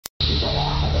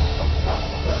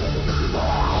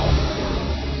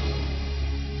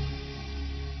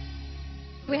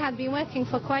We had been working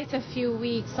for quite a few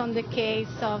weeks on the case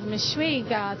of Ms.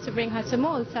 Shewaye to bring her to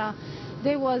Malta.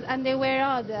 There were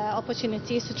other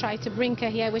opportunities to try to bring her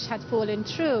here which had fallen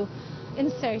through.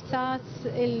 Insertat,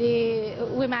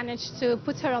 we managed to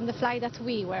put her on the flight that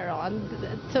we were on.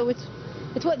 So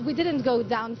we didn't go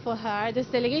down for her. This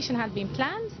delegation had been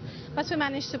planned, but we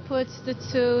managed to put the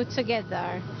two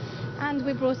together and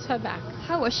we brought her back.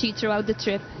 How was she throughout the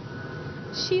trip?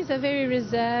 She's a very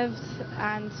reserved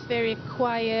and very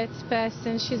quiet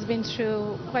person. She's been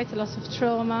through quite a lot of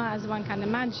trauma, as one can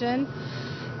imagine.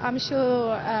 I'm sure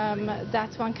that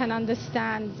one can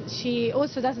understand. She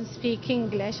also doesn't speak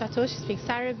English at all. She speaks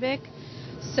Arabic.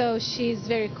 So she's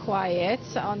very quiet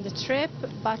on the trip,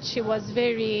 but she was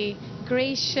very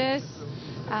gracious,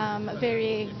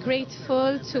 very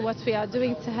grateful to what we are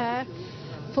doing to her.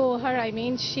 For her, I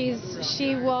mean, she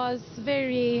was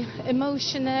very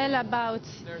emotional about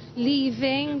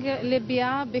leaving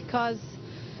Libya because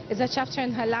it's a chapter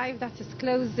in her life that is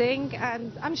closing,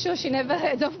 and I'm sure she never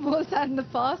heard of Malta in the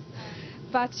past,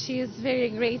 but she is very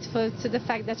grateful to the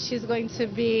fact that she's going to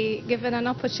be given an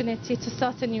opportunity to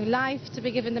start a new life, to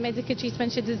be given the medical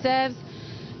treatment she deserves,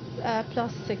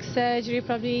 plastic surgery,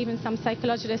 probably even some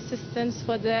psychological assistance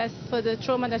for the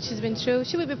trauma that she's been through.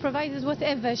 She will be provided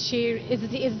whatever is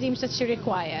deemed that she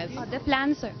requires. The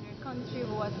plans, sir? Your country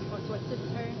was to assist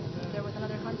her. There was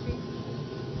another country.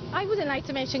 I wouldn't like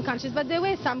to mention countries, but there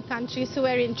were some countries who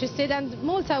were interested, and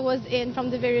Malta was in from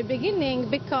the very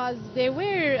beginning because there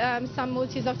were some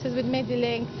Maltese doctors with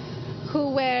Medilink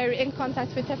who were in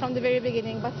contact with her from the very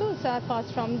beginning. But also, apart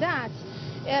from that,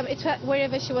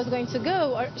 wherever she was going to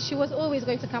go, she was always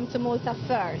going to come to Malta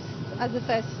first, as the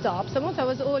first stop. So Malta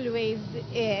was always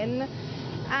in,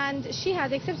 and she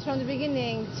had accepted from the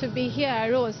beginning to be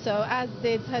here also, as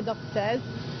did her doctors.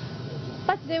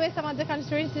 But there were some other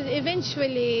countries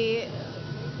eventually,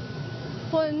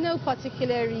 for no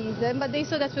particular reason, but they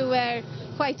saw that we were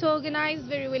quite organized,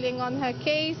 very willing on her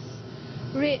case.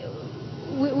 We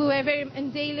were very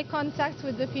in daily contact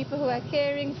with the people who were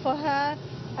caring for her.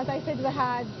 As I said, we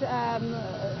had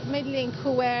Medilink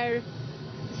who were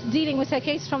dealing with her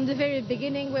case from the very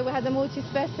beginning, where we had a Maltese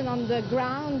person on the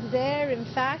ground there, in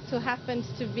fact, who happened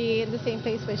to be in the same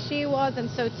place where she was, and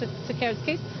so took care of the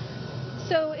case.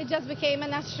 So it just became a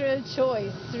natural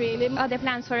choice, really. Are there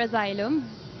plans for asylum?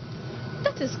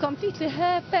 That is completely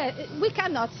her. We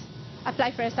cannot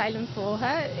apply for asylum for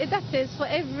her. That is for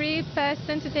every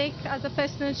person to take as a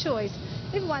personal choice.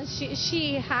 If once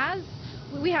she has,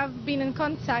 we have been in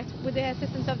contact with the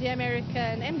assistance of the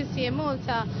American Embassy in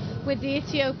Malta, with the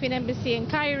Ethiopian Embassy in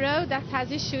Cairo that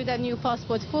has issued a new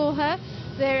passport for her.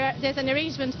 There's an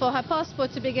arrangement for her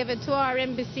passport to be given to our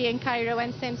embassy in Cairo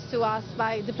and sent to us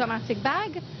by diplomatic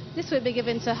bag. This will be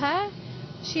given to her.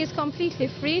 She is completely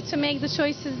free to make the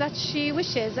choices that she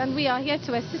wishes, and we are here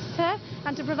to assist her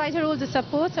and to provide her all the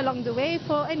support along the way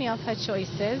for any of her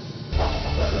choices.